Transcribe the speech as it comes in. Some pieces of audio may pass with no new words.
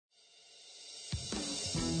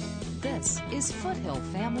This is Foothill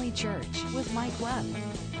Family Church with Mike Webb.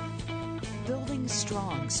 Building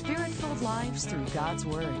strong, spirit-filled lives through God's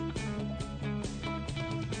Word.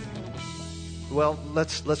 Well,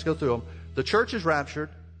 let's go through them. The church is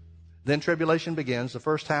raptured. Then tribulation begins. The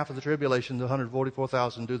first half of the tribulation, the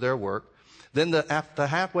 144,000 do their work. Then at the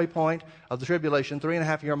halfway point of the tribulation,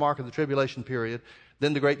 3.5-year mark of the tribulation period,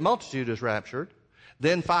 then the great multitude is raptured.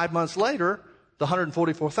 Then 5 months later, the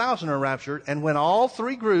 144,000 are raptured. And when all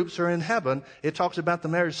three groups are in heaven, it talks about the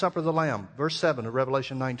marriage supper of the Lamb. Verse 7 of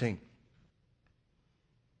Revelation 19.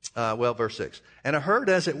 Verse 6. And I heard,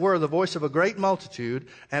 as it were, the voice of a great multitude,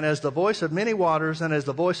 and as the voice of many waters, and as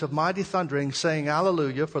the voice of mighty thundering, saying,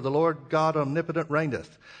 Alleluia, for the Lord God omnipotent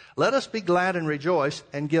reigneth. Let us be glad and rejoice,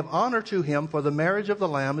 and give honor to him, for the marriage of the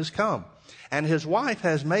Lamb is come, and his wife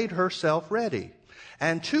has made herself ready.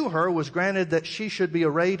 And to her was granted that she should be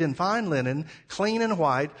arrayed in fine linen, clean and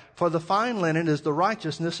white, for the fine linen is the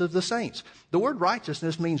righteousness of the saints. The word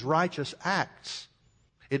righteousness means righteous acts.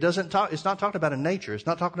 It's not talking about a nature. It's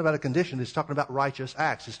not talking about a condition. It's talking about righteous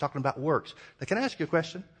acts. It's talking about works. Now, can I ask you a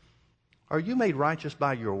question? Are you made righteous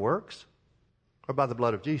by your works or by the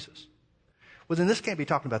blood of Jesus? Well, then this can't be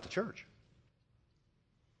talking about the church.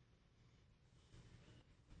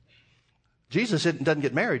 Jesus doesn't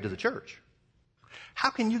get married to the church. How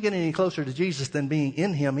can you get any closer to Jesus than being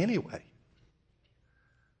in him anyway?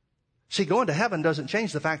 See, going to heaven doesn't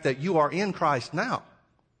change the fact that you are in Christ now.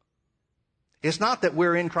 It's not that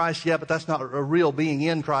we're in Christ yet, but that's not a real being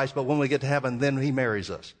in Christ, but when we get to heaven, then he marries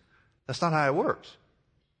us. That's not how it works.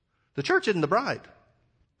 The church isn't the bride.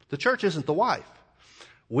 The church isn't the wife.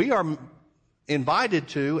 We are invited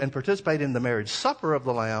to and participate in the marriage supper of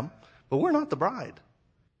the Lamb, but we're not the bride.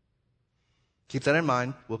 Keep that in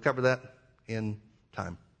mind. We'll cover that in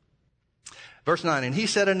time. Verse 9, and he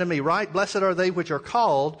said unto me, Right, blessed are they which are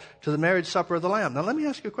called to the marriage supper of the Lamb. Now let me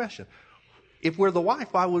ask you a question. If we're the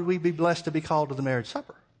wife, why would we be blessed to be called to the marriage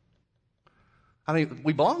supper? I mean,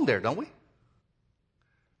 we belong there, don't we?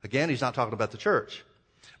 Again, he's not talking about the church.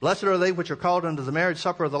 Blessed are they which are called unto the marriage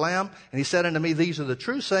supper of the Lamb. And he said unto me, These are the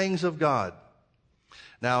true sayings of God.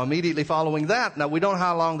 Now, immediately following that, now we don't know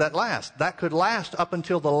how long that lasts. That could last up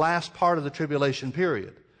until the last part of the tribulation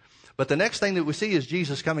period. But the next thing that we see is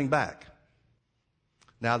Jesus coming back.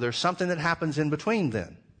 Now, there's something that happens in between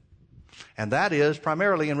then. And that is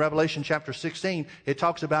primarily in Revelation chapter 16, it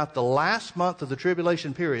talks about the last month of the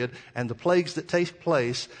tribulation period and the plagues that take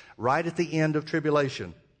place right at the end of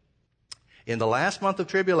tribulation. In the last month of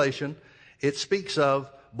tribulation, it speaks of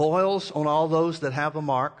boils on all those that have a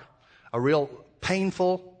mark, a real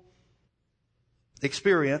painful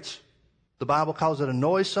experience. The Bible calls it a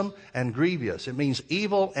noisome and grievous. It means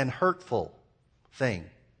evil and hurtful thing.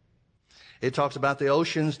 It talks about the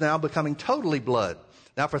oceans now becoming totally blood.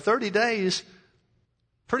 Now, for 30 days,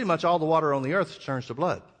 pretty much all the water on the earth turns to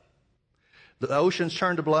blood. The oceans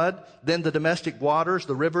turn to blood. Then the domestic waters,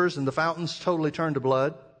 the rivers and the fountains totally turn to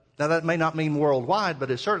blood. Now, that may not mean worldwide, but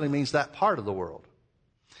it certainly means that part of the world.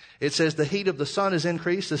 It says the heat of the sun is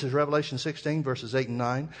increased. This is Revelation 16, verses 8 and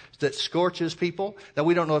 9. That scorches people. Now,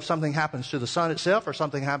 we don't know if something happens to the sun itself or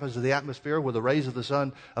something happens to the atmosphere where the rays of the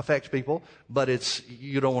sun affect people, but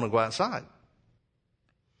you don't want to go outside.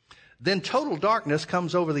 Then total darkness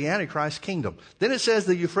comes over the Antichrist kingdom. Then it says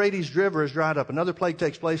the Euphrates River is dried up. Another plague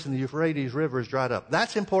takes place and the Euphrates River is dried up.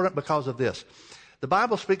 That's important because of this. The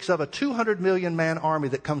Bible speaks of a 200 million man army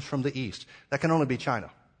that comes from the east. That can only be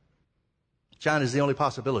China. China is the only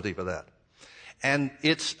possibility for that. And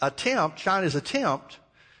China's attempt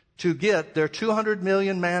to get their 200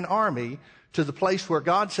 million man army to the place where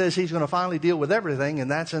God says he's going to finally deal with everything,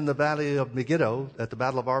 and that's in the Valley of Megiddo, at the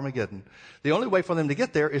Battle of Armageddon. The only way for them to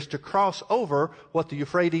get there is to cross over what the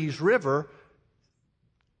Euphrates River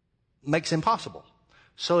makes impossible.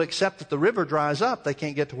 So except that the river dries up, they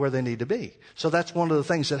can't get to where they need to be. So that's one of the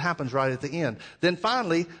things that happens right at the end. Then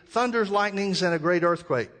finally, thunders, lightnings, and a great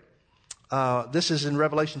earthquake. This is in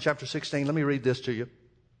Revelation chapter 16. Let me read this to you.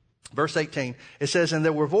 Verse 18, it says, And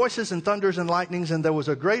there were voices and thunders and lightnings, and there was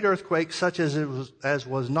a great earthquake, such as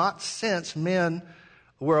was not since men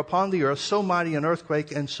were upon the earth, so mighty an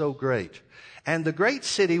earthquake and so great. And the great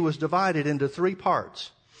city was divided into 3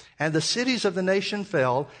 parts. And the cities of the nation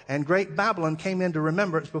fell, and great Babylon came into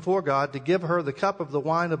remembrance before God to give her the cup of the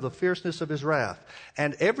wine of the fierceness of his wrath.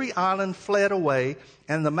 And every island fled away,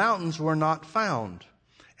 and the mountains were not found.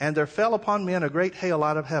 And there fell upon men a great hail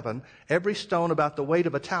out of heaven, every stone about the weight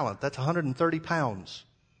of a talent. That's 130 pounds.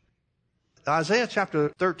 Isaiah chapter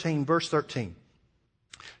 13, verse 13,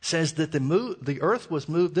 says that the earth was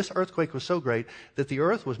moved. This earthquake was so great that the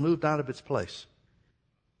earth was moved out of its place.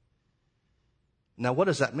 Now, what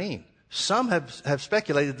does that mean? Some have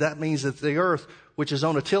speculated that means that the earth, which is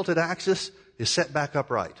on a tilted axis, is set back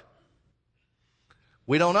upright.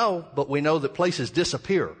 We don't know, but we know that places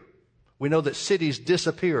disappear. We know that cities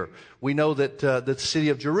disappear. We know that the city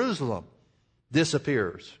of Jerusalem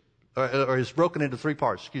disappears, or is broken into three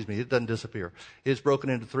parts. Excuse me, it doesn't disappear. It's broken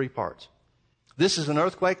into three parts. This is an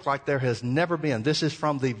earthquake like there has never been. This is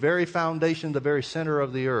from the very foundation, the very center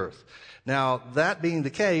of the earth. Now, that being the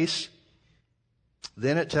case,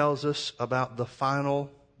 then it tells us about the final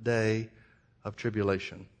day of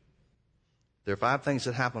tribulation. There are 5 things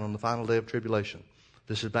that happen on the final day of tribulation.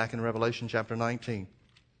 This is back in Revelation chapter 19.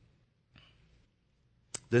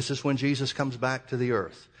 This is when Jesus comes back to the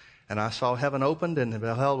earth. And I saw heaven opened, and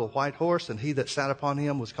beheld a white horse, and he that sat upon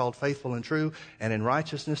him was called Faithful and True, and in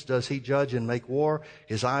righteousness does he judge and make war.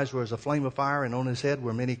 His eyes were as a flame of fire, and on his head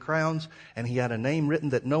were many crowns, and he had a name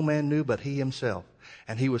written that no man knew but he himself.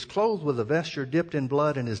 And he was clothed with a vesture dipped in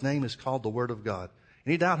blood, and his name is called the Word of God.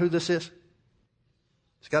 Any doubt who this is?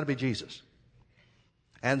 It's got to be Jesus.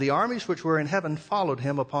 And the armies which were in heaven followed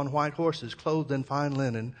him upon white horses, clothed in fine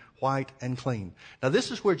linen, white and clean. Now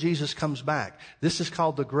this is where Jesus comes back. This is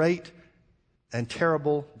called the great and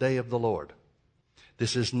terrible day of the Lord.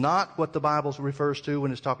 This is not what the Bible refers to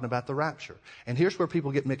when it's talking about the rapture. And here's where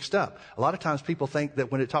people get mixed up. A lot of times people think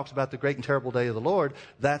that when it talks about the great and terrible day of the Lord,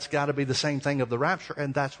 that's got to be the same thing of the rapture.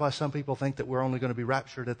 And that's why some people think that we're only going to be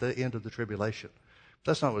raptured at the end of the tribulation.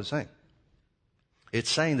 That's not what it's saying. It's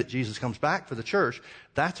saying that Jesus comes back for the church.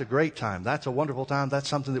 That's a great time. That's a wonderful time. That's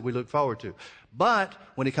something that we look forward to. But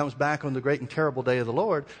when he comes back on the great and terrible day of the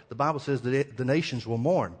Lord, the Bible says that the nations will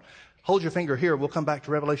mourn. Hold your finger here. We'll come back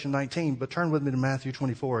to Revelation 19, but turn with me to Matthew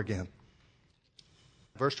 24 again.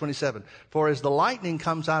 Verse 27. For as the lightning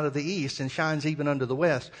comes out of the east and shines even unto the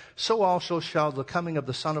west, so also shall the coming of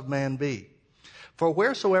the Son of Man be. For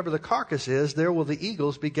wheresoever the carcass is, there will the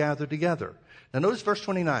eagles be gathered together. Now notice verse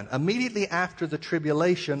 29. Immediately after the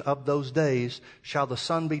tribulation of those days shall the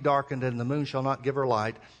sun be darkened, and the moon shall not give her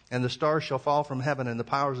light, and the stars shall fall from heaven, and the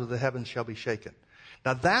powers of the heavens shall be shaken.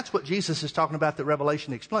 Now that's what Jesus is talking about that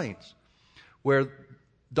Revelation explains, where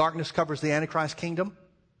darkness covers the Antichrist kingdom.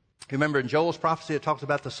 Remember in Joel's prophecy it talks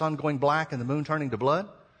about the sun going black and the moon turning to blood.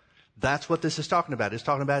 That's what this is talking about. It's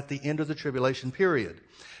talking about the end of the tribulation period.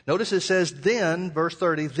 Notice it says, then, verse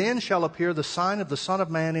 30, then shall appear the sign of the Son of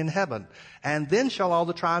Man in heaven, and then shall all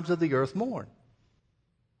the tribes of the earth mourn.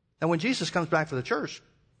 Now when Jesus comes back for the church,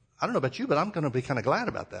 I don't know about you, but I'm going to be kind of glad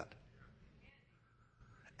about that.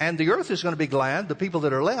 And the earth is going to be glad. The people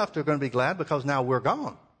that are left are going to be glad because now we're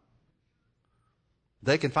gone.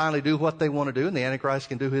 They can finally do what they want to do, and the Antichrist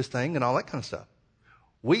can do his thing and all that kind of stuff.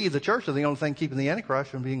 We, the church, are the only thing keeping the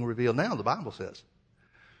Antichrist from being revealed now, the Bible says.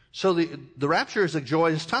 So the rapture is a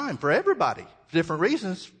joyous time for everybody. For different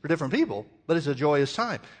reasons, for different people, but it's a joyous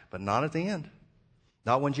time. But not at the end.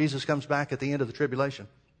 Not when Jesus comes back at the end of the tribulation.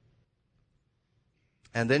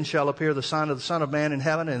 And then shall appear the sign of the Son of Man in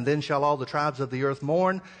heaven, and then shall all the tribes of the earth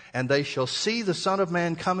mourn, and they shall see the Son of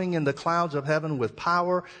Man coming in the clouds of heaven with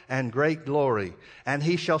power and great glory. And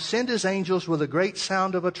he shall send his angels with a great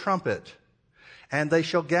sound of a trumpet, and they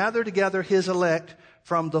shall gather together his elect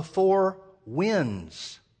from the four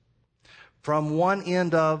winds, from one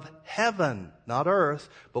end of heaven, not earth,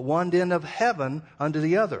 but one end of heaven unto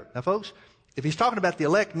the other. Now folks, if he's talking about the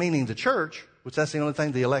elect meaning the church, which that's the only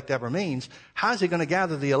thing the elect ever means, how is he going to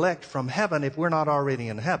gather the elect from heaven if we're not already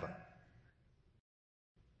in heaven?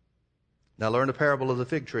 Now learn the parable of the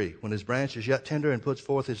fig tree. When his branch is yet tender and puts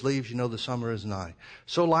forth his leaves, you know the summer is nigh.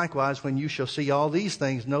 So likewise, when you shall see all these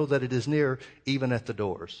things, know that it is near, even at the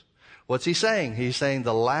doors. What's he saying? He's saying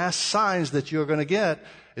the last signs that you're going to get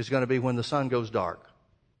is going to be when the sun goes dark.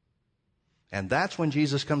 And that's when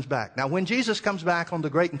Jesus comes back. Now, when Jesus comes back on the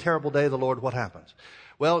great and terrible day of the Lord, what happens?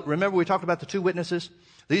 Well, remember we talked about the 2 witnesses?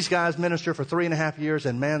 These guys minister for 3.5 years,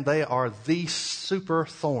 and man, they are the super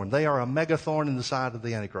thorn. They are a mega thorn in the side of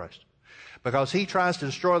the Antichrist. Because he tries to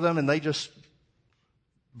destroy them, and they just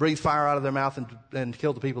breathe fire out of their mouth and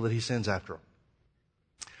kill the people that he sends after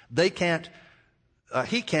them.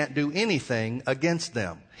 He can't do anything against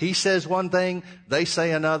them. He says one thing, they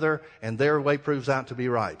say another, and their way proves out to be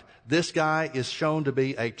right. This guy is shown to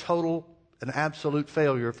be an absolute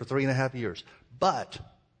failure for 3.5 years. But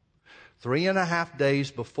 3.5 days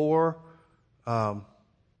before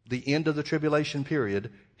the end of the tribulation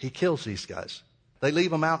period, he kills these guys. They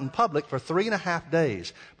leave them out in public for 3.5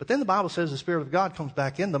 days. But then the Bible says the Spirit of God comes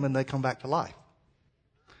back in them and they come back to life.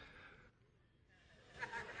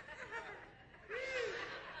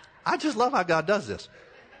 I just love how God does this.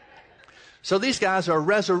 So these guys are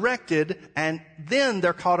resurrected, and then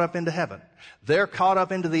they're caught up into heaven. They're caught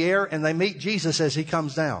up into the air, and they meet Jesus as he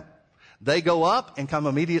comes down. They go up and come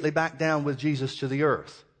immediately back down with Jesus to the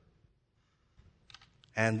earth.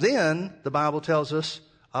 And then the Bible tells us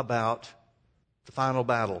about the final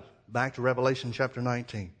battle. Back to Revelation chapter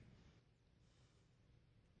 19.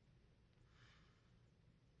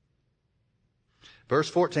 Verse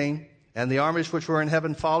 14, and the armies which were in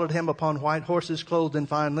heaven followed him upon white horses, clothed in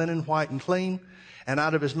fine linen, white and clean. And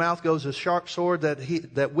out of his mouth goes a sharp sword,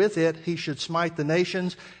 that with it he should smite the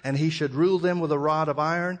nations, and he should rule them with a rod of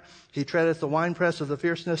iron. He treadeth the winepress of the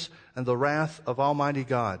fierceness and the wrath of Almighty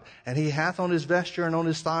God. And he hath on his vesture and on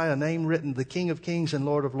his thigh a name written, the King of Kings and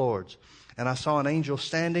Lord of Lords. And I saw an angel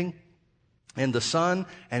standing in the sun,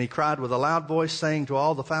 and he cried with a loud voice, saying to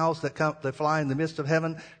all the fowls that fly in the midst of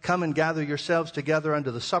heaven, come and gather yourselves together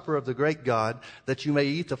unto the supper of the great God, that you may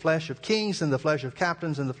eat the flesh of kings and the flesh of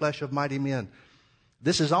captains and the flesh of mighty men.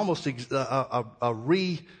 This is almost a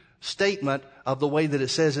restatement of the way that it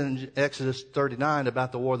says in Exodus 39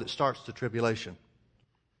 about the war that starts the tribulation.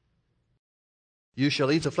 You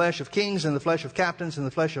shall eat the flesh of kings and the flesh of captains and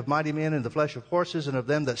the flesh of mighty men and the flesh of horses and of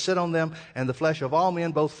them that sit on them and the flesh of all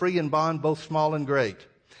men, both free and bond, both small and great.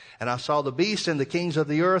 And I saw the beast and the kings of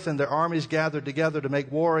the earth and their armies gathered together to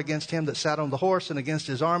make war against him that sat on the horse and against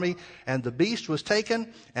his army. And the beast was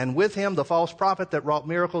taken, and with him the false prophet that wrought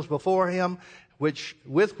miracles before him,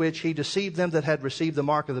 with which he deceived them that had received the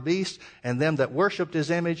mark of the beast and them that worshipped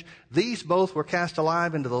his image. These both were cast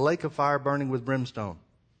alive into the lake of fire burning with brimstone.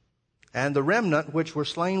 And the remnant which were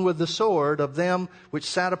slain with the sword of them which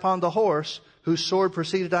sat upon the horse, whose sword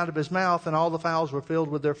proceeded out of his mouth, and all the fowls were filled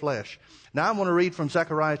with their flesh. Now I want to read from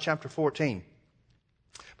Zechariah chapter 14.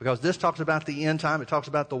 Because this talks about the end time, it talks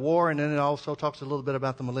about the war, and then it also talks a little bit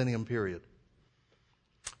about the millennium period.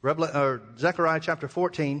 Zechariah chapter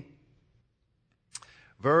 14,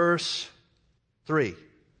 verse 3.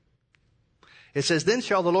 It says, then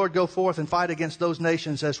shall the Lord go forth and fight against those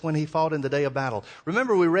nations as when he fought in the day of battle.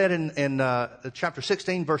 Remember we read in chapter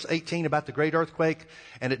 16, verse 18 about the great earthquake,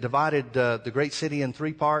 and it divided the great city in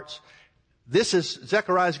three parts.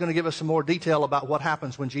 Zechariah is going to give us some more detail about what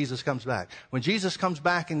happens when Jesus comes back. When Jesus comes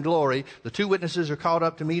back in glory, the two witnesses are caught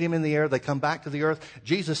up to meet him in the air. They come back to the earth.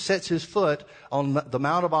 Jesus sets his foot on the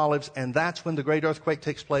Mount of Olives, and that's when the great earthquake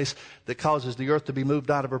takes place that causes the earth to be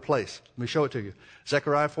moved out of her place. Let me show it to you.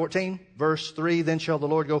 Zechariah 14, verse 3, then shall the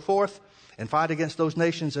Lord go forth and fight against those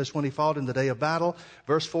nations as when he fought in the day of battle.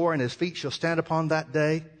 Verse 4, and his feet shall stand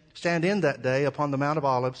in that day upon the Mount of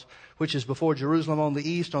Olives, which is before Jerusalem on the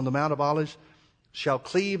east, on the Mount of Olives, shall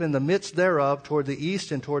cleave in the midst thereof toward the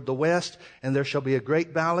east and toward the west, and there shall be a great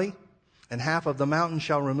valley, and half of the mountain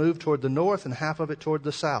shall remove toward the north, and half of it toward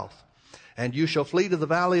the south. And you shall flee to the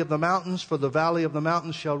valley of the mountains, for the valley of the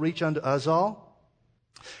mountains shall reach unto Azal.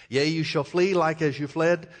 Yea, you shall flee like as you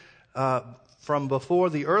fled from before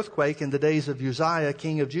the earthquake in the days of Uzziah,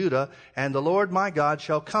 king of Judah, and the Lord my God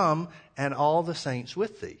shall come, and all the saints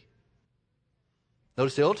with thee.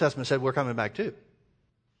 Notice the Old Testament said we're coming back too.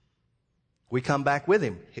 We come back with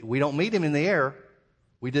him. We don't meet him in the air.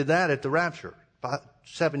 We did that at the rapture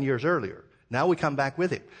 7 years earlier. Now we come back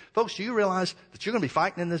with him. Folks, do you realize that you're going to be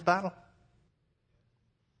fighting in this battle?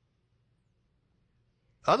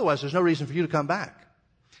 Otherwise, there's no reason for you to come back.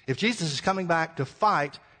 If Jesus is coming back to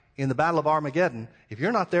fight in the battle of Armageddon, if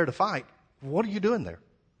you're not there to fight, what are you doing there?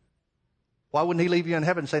 Why wouldn't he leave you in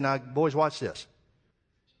heaven and say, now, boys, watch this?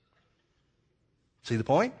 See the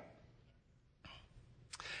point?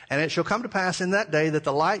 And it shall come to pass in that day that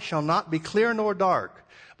the light shall not be clear nor dark,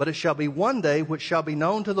 but it shall be one day which shall be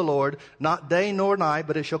known to the Lord, not day nor night,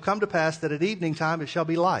 but it shall come to pass that at evening time it shall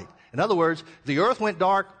be light. In other words, the earth went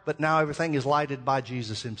dark, but now everything is lighted by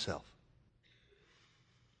Jesus himself.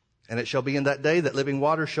 And it shall be in that day that living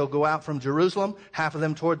waters shall go out from Jerusalem, half of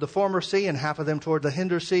them toward the former sea, and half of them toward the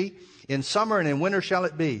hinder sea. In summer and in winter shall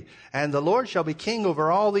it be. And the Lord shall be king over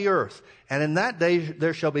all the earth. And in that day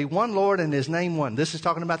there shall be one Lord, and his name one. This is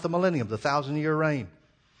talking about the millennium, the 1,000-year reign.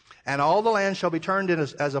 And all the land shall be turned in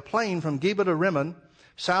as a plain from Geba to Rimmon,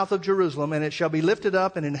 south of Jerusalem, and it shall be lifted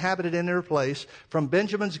up and inhabited in her place, from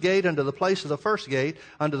Benjamin's gate unto the place of the first gate,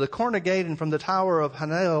 unto the corner gate, and from the tower of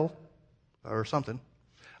Hanel, or something,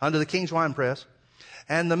 unto the king's winepress.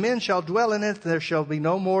 And the men shall dwell in it. There shall be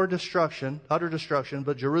no more destruction, utter destruction,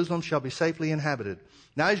 but Jerusalem shall be safely inhabited.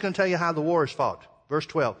 Now he's going to tell you how the war is fought. Verse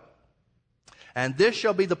 12. And this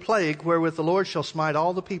shall be the plague wherewith the Lord shall smite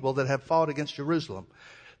all the people that have fought against Jerusalem.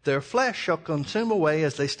 Their flesh shall consume away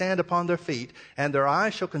as they stand upon their feet, and their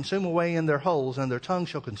eyes shall consume away in their holes, and their tongue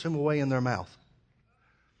shall consume away in their mouth.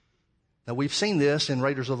 Now we've seen this in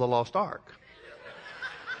Raiders of the Lost Ark.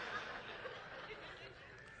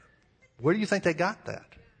 Where do you think they got that?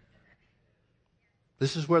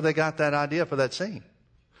 This is where they got that idea for that scene.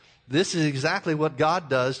 This is exactly what God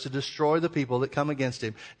does to destroy the people that come against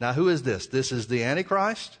him. Now, who is this? This is the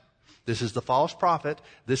Antichrist. This is the false prophet.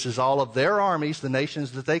 This is all of their armies, the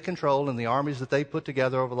nations that they control and the armies that they put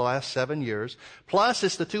together over the last 7 years. Plus,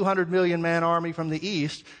 it's the 200 million man army from the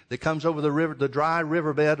east that comes over the river, the dry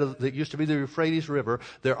riverbed that used to be the Euphrates River.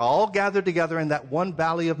 They're all gathered together in that one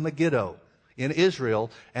valley of Megiddo in Israel,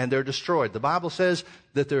 and they're destroyed. The Bible says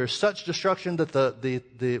that there is such destruction that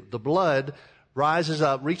the blood rises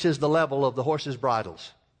up, reaches the level of the horses'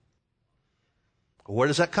 bridles. Where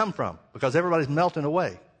does that come from? Because everybody's melting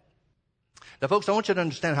away. Now, folks, I want you to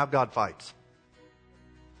understand how God fights.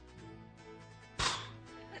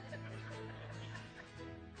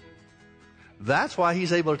 That's why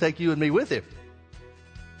he's able to take you and me with him.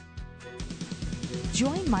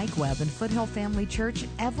 Join Mike Webb and Foothill Family Church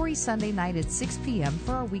every Sunday night at 6 p.m.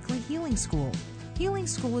 for our weekly Healing School. Healing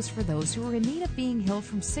School is for those who are in need of being healed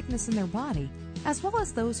from sickness in their body, as well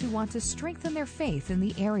as those who want to strengthen their faith in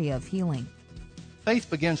the area of healing. Faith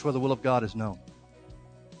begins where the will of God is known.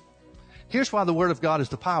 Here's why the Word of God is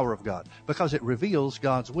the power of God, because it reveals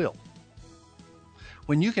God's will.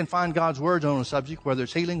 When you can find God's words on a subject, whether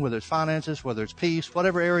it's healing, whether it's finances, whether it's peace,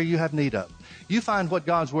 whatever area you have need of, you find what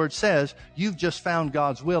God's Word says, you've just found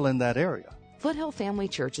God's will in that area. Foothill Family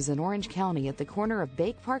Church is in Orange County at the corner of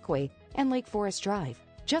Bake Parkway and Lake Forest Drive,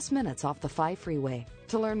 just minutes off the 5 freeway.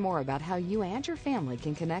 To learn more about how you and your family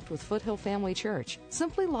can connect with Foothill Family Church,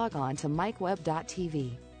 simply log on to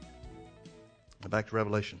mikeweb.tv. Back to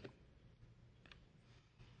Revelation.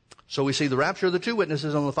 So we see the rapture of the two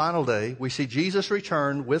witnesses on the final day. We see Jesus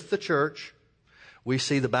return with the church. We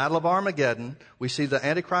see the battle of Armageddon. We see the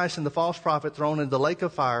Antichrist and the false prophet thrown in the lake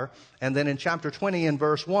of fire. And then in chapter 20 in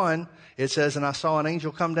verse 1, it says, "And I saw an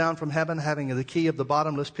angel come down from heaven, having the key of the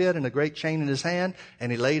bottomless pit and a great chain in his hand.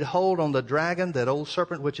 And he laid hold on the dragon, that old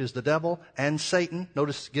serpent, which is the devil, and Satan."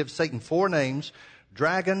 Notice, it gives Satan 4 names: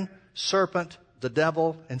 dragon, serpent, the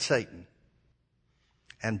devil, and Satan.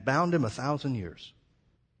 "And bound him 1,000 years.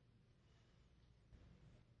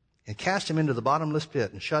 And cast him into the bottomless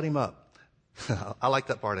pit and shut him up." I like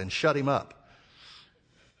that part. "And shut him up.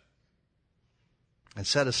 And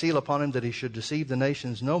set a seal upon him, that he should deceive the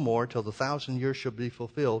nations no more till the 1,000 years should be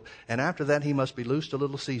fulfilled. And after that he must be loosed a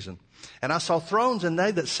little season. And I saw thrones, and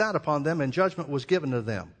they that sat upon them, and judgment was given to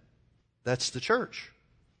them." That's the church.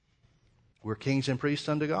 We're kings and priests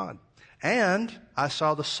unto God. "And I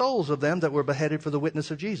saw the souls of them that were beheaded for the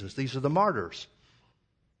witness of Jesus." These are the martyrs.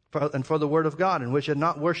 "And for the word of God, in which had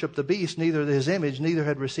not worshipped the beast, neither his image, neither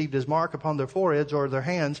had received his mark upon their foreheads or their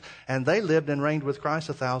hands. And they lived and reigned with Christ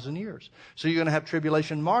 1,000 years. So you're going to have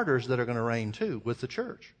tribulation martyrs that are going to reign too with the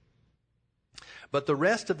church. "But the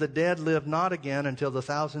rest of the dead lived not again until the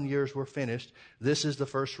 1,000 years were finished. This is the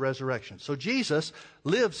first resurrection." So Jesus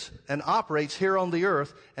lives and operates here on the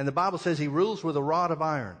earth, and the Bible says he rules with a rod of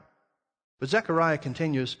iron. But Zechariah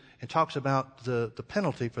continues and talks about the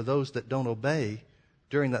penalty for those that don't obey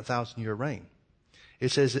during that 1,000-year reign. It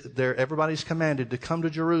says there everybody's commanded to come to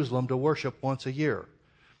Jerusalem to worship once a year.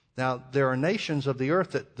 Now, there are nations of the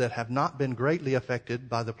earth that have not been greatly affected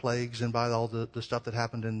by the plagues and by all the stuff that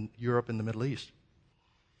happened in Europe and the Middle East.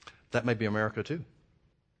 That may be America too.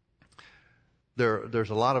 There's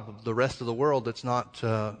a lot of the rest of the world that's not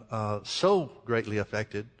so greatly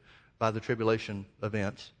affected by the tribulation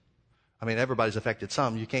events. I mean, everybody's affected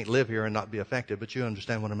some. You can't live here and not be affected, but you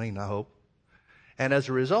understand what I mean, I hope. And as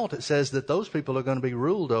a result, it says that those people are going to be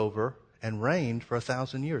ruled over and reigned for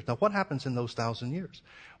 1,000 years. Now, what happens in those 1,000 years?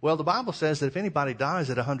 Well, the Bible says that if anybody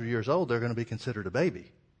dies at 100 years old, they're going to be considered a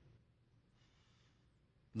baby.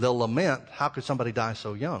 They'll lament, how could somebody die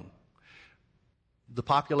so young? The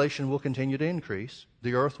population will continue to increase.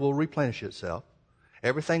 The earth will replenish itself.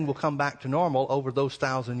 Everything will come back to normal over those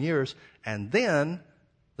 1,000 years. And then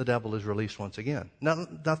the devil is released once again. Now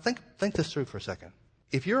think this through for a second.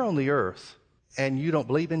 If you're on the earth and you don't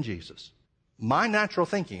believe in Jesus, my natural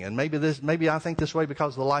thinking, and maybe I think this way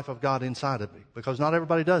because of the life of God inside of me, because not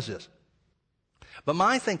everybody does this. But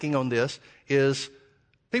my thinking on this is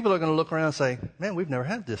people are going to look around and say, "Man, we've never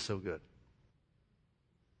had this so good.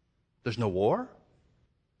 There's no war.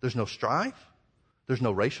 There's no strife. There's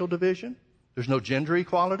no racial division. There's no gender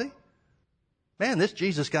equality. Man, this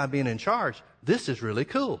Jesus guy being in charge, this is really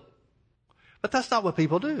cool." But that's not what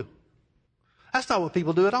people do. That's not what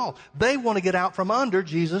people do at all. They want to get out from under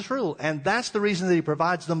Jesus' rule. And that's the reason that he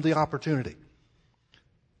provides them the opportunity.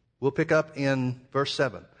 We'll pick up in verse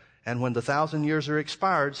 7. "And when the 1,000 years are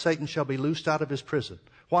expired, Satan shall be loosed out of his prison."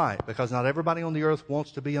 Why? Because not everybody on the earth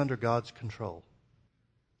wants to be under God's control.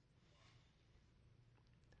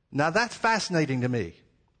 Now that's fascinating to me.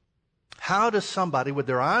 How does somebody with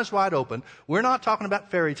their eyes wide open, we're not talking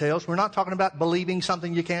about fairy tales, we're not talking about believing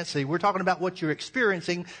something you can't see, we're talking about what you're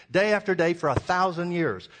experiencing day after day for 1,000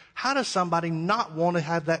 years. How does somebody not want to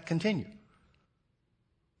have that continue?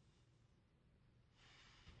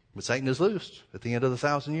 But Satan is loosed at the end of the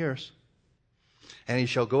 1,000 years. And he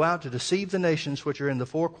shall go out to deceive the nations which are in the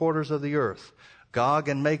four quarters of the earth, Gog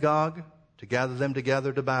and Magog, to gather them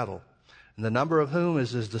together to battle. And the number of whom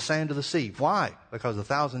is as the sand of the sea. Why? Because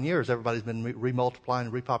 1,000 years everybody's been remultiplying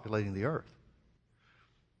and repopulating the earth.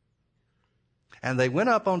 And they went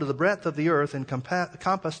up onto the breadth of the earth and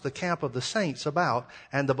compassed the camp of the saints about,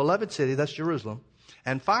 and the beloved city, that's Jerusalem.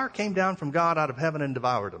 And fire came down from God out of heaven and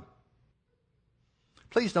devoured them.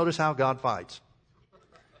 Please notice how God fights.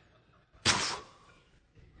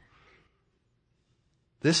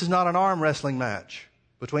 This is not an arm wrestling match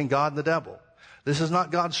between God and the devil. This is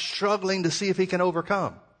not God struggling to see if he can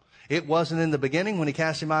overcome. It wasn't in the beginning when he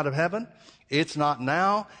cast him out of heaven. It's not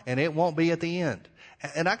now, and it won't be at the end.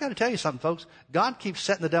 And I got to tell you something, folks. God keeps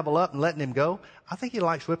setting the devil up and letting him go. I think he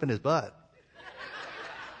likes whipping his butt.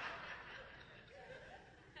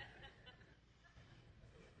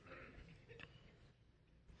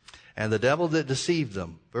 And the devil that deceived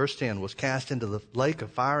them, verse 10, was cast into the lake of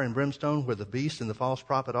fire and brimstone where the beast and the false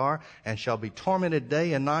prophet are, and shall be tormented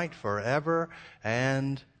day and night forever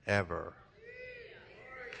and ever.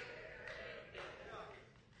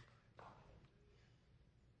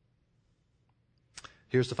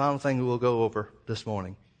 Here's the final thing we'll go over this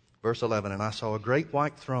morning. Verse 11, and I saw a great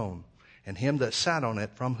white throne, and him that sat on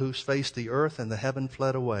it, from whose face the earth and the heaven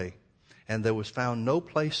fled away, and there was found no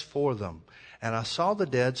place for them. And I saw the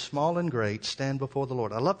dead, small and great, stand before the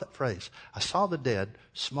Lord. I love that phrase. I saw the dead,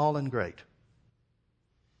 small and great.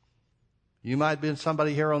 You might be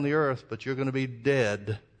somebody here on the earth, but you're going to be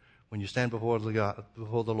dead when you stand before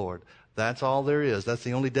the Lord. That's all there is. That's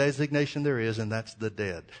the only designation there is, and that's the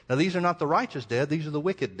dead. Now, these are not the righteous dead. These are the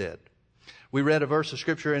wicked dead. We read a verse of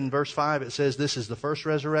Scripture in verse 5. It says this is the first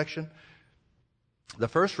resurrection. The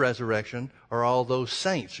first resurrection are all those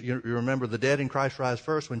saints. You remember the dead in Christ rise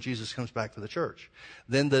first when Jesus comes back for the church.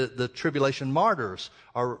 Then the tribulation martyrs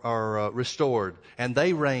are restored, and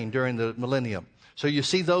they reign during the millennium. So you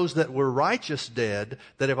see those that were righteous dead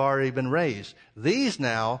that have already been raised. These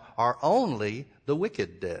now are only the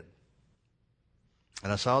wicked dead.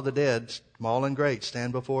 And I saw the dead, small and great,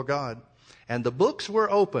 stand before God. And the books were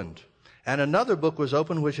opened. And another book was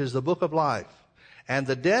opened, which is the book of life. And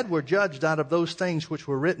the dead were judged out of those things which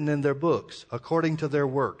were written in their books, according to their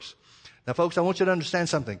works. Now, folks, I want you to understand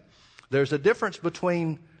something. There's a difference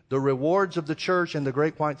between the rewards of the church and the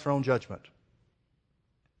great white throne judgment.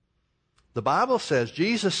 The Bible says,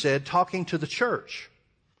 Jesus said, talking to the church,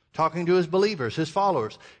 talking to his believers, his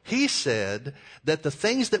followers, he said that the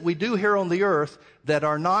things that we do here on the earth that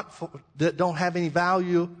are that don't have any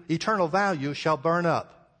value, eternal value, shall burn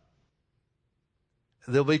up.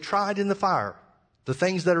 They'll be tried in the fire. The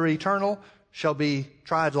things that are eternal shall be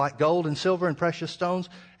tried like gold and silver and precious stones.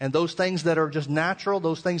 And those things that are just natural,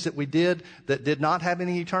 those things that we did that did not have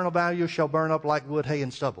any eternal value, shall burn up like wood, hay,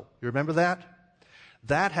 and stubble. You remember that?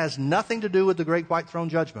 That has nothing to do with the great white throne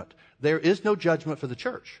judgment. There is no judgment for the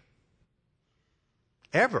church.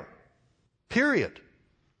 Ever. Period.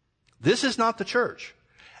 This is not the church.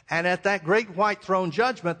 And at that great white throne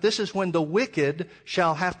judgment, this is when the wicked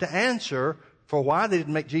shall have to answer for why they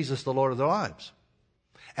didn't make Jesus the Lord of their lives.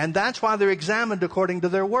 And that's why they're examined according to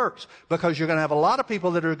their works. Because you're going to have a lot of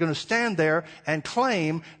people that are going to stand there and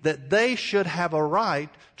claim that they should have a right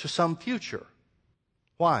to some future.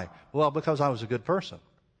 Why? Well, because I was a good person.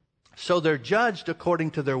 So they're judged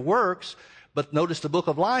according to their works. But notice the book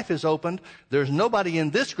of life is opened. There's nobody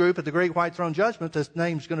in this group at the great white throne judgment that's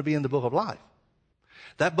name's going to be in the book of life.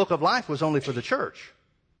 That book of life was only for the church.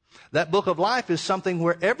 That book of life is something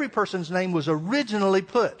where every person's name was originally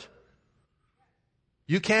put.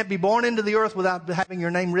 You can't be born into the earth without having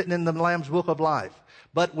your name written in the Lamb's book of life.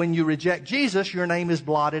 But when you reject Jesus, your name is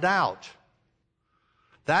blotted out.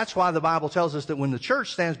 That's why the Bible tells us that when the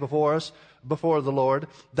church stands before us, before the Lord,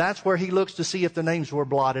 that's where he looks to see if the names were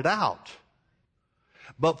blotted out.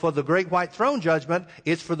 But for the great white throne judgment,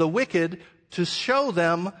 it's for the wicked to show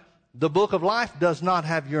them the book of life does not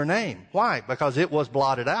have your name. Why? Because it was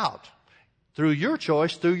blotted out through your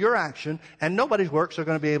choice, through your action, and nobody's works are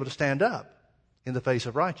going to be able to stand up in the face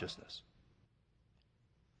of righteousness.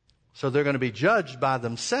 So they're going to be judged by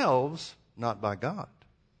themselves, not by God.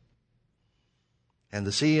 And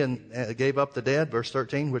the sea gave up the dead, verse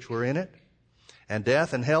 13, which were in it. And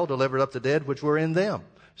death and hell delivered up the dead which were in them.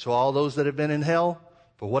 So all those that have been in hell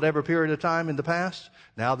for whatever period of time in the past,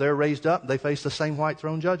 now they're raised up. They face the same white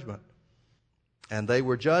throne judgment. And they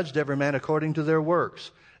were judged, every man according to their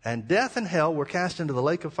works. And death and hell were cast into the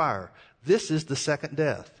lake of fire. This is the second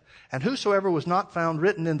death. And whosoever was not found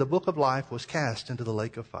written in the book of life was cast into the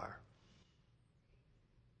lake of fire.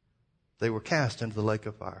 They were cast into the lake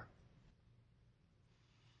of fire.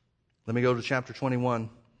 Let me go to chapter 21,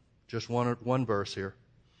 just one verse here.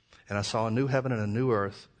 And I saw a new heaven and a new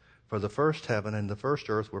earth, for the first heaven and the first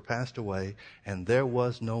earth were passed away, and there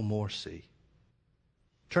was no more sea.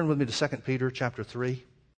 Turn with me to 2 Peter chapter 3.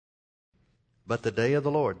 But the day of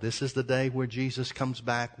the Lord, this is the day where Jesus comes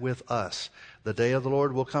back with us. The day of the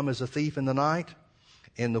Lord will come as a thief in the night,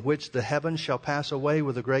 in the which the heavens shall pass away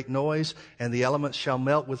with a great noise, and the elements shall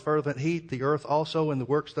melt with fervent heat. The earth also and the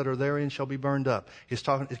works that are therein shall be burned up.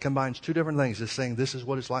 It combines two different things. It's saying this is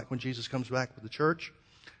what it's like when Jesus comes back with the church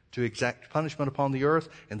to exact punishment upon the earth,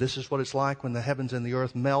 and this is what it's like when the heavens and the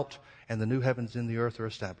earth melt and the new heavens and the earth are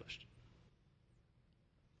established.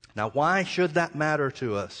 Now, why should that matter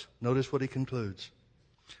to us? Notice what he concludes.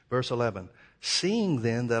 Verse 11. Seeing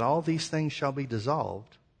then that all these things shall be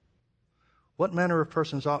dissolved, what manner of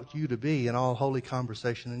persons ought you to be in all holy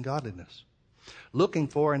conversation and godliness? Looking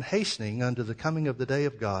for and hastening unto the coming of the day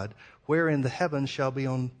of God, wherein the heavens shall be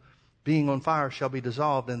being on fire shall be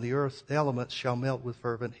dissolved, and the earth's elements shall melt with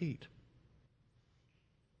fervent heat.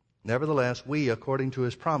 Nevertheless, we, according to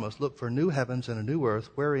his promise, look for new heavens and a new earth,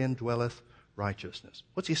 wherein dwelleth righteousness.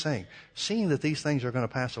 What's he saying? Seeing that these things are going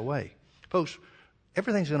to pass away. Folks,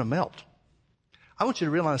 everything's going to melt. I want you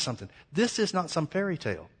to realize something. This is not some fairy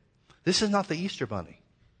tale. This is not the Easter Bunny.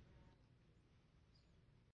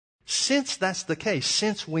 Since that's the case,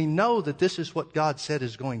 since we know that this is what God said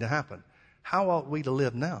is going to happen, how ought we to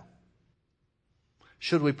live now?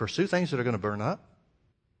 Should we pursue things that are going to burn up?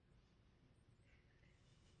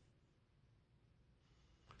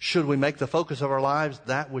 Should we make the focus of our lives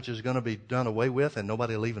that which is going to be done away with and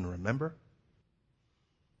nobody will even remember?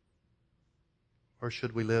 Or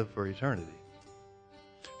should we live for eternity?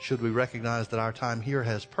 Should we recognize that our time here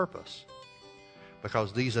has purpose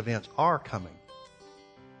because these events are coming?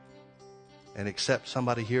 And except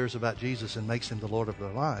somebody hears about Jesus and makes him the Lord of their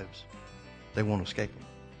lives, they won't escape him.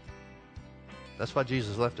 That's why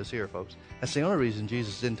Jesus left us here, folks. That's the only reason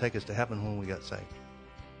Jesus didn't take us to heaven when we got saved.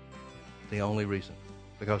 The only reason.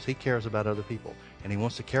 Because he cares about other people. And he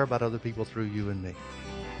wants to care about other people through you and me.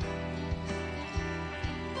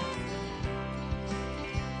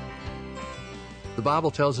 The Bible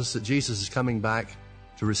tells us that Jesus is coming back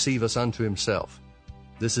to receive us unto himself.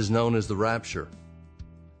 This is known as the rapture.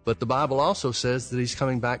 But the Bible also says that he's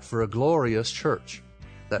coming back for a glorious church.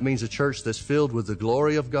 That means a church that's filled with the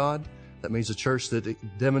glory of God. That means a church that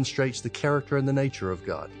demonstrates the character and the nature of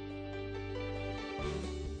God.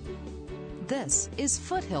 This is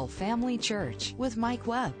Foothill Family Church with Mike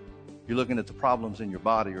Webb. You're looking at the problems in your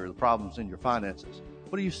body or the problems in your finances.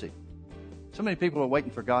 What do you see? So many people are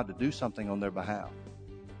waiting for God to do something on their behalf.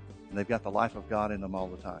 And they've got the life of God in them all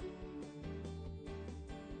the time.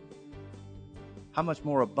 How much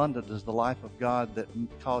more abundant does the life of God that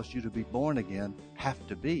caused you to be born again have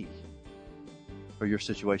to be for your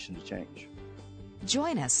situation to change?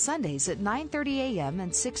 Join us Sundays at 9:30 a.m.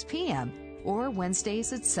 and 6 p.m. or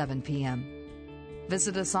Wednesdays at 7 p.m.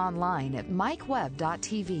 Visit us online at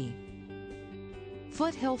mikewebb.tv.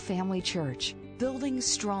 Foothill Family Church, building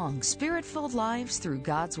strong, spirit-filled lives through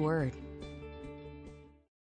God's Word.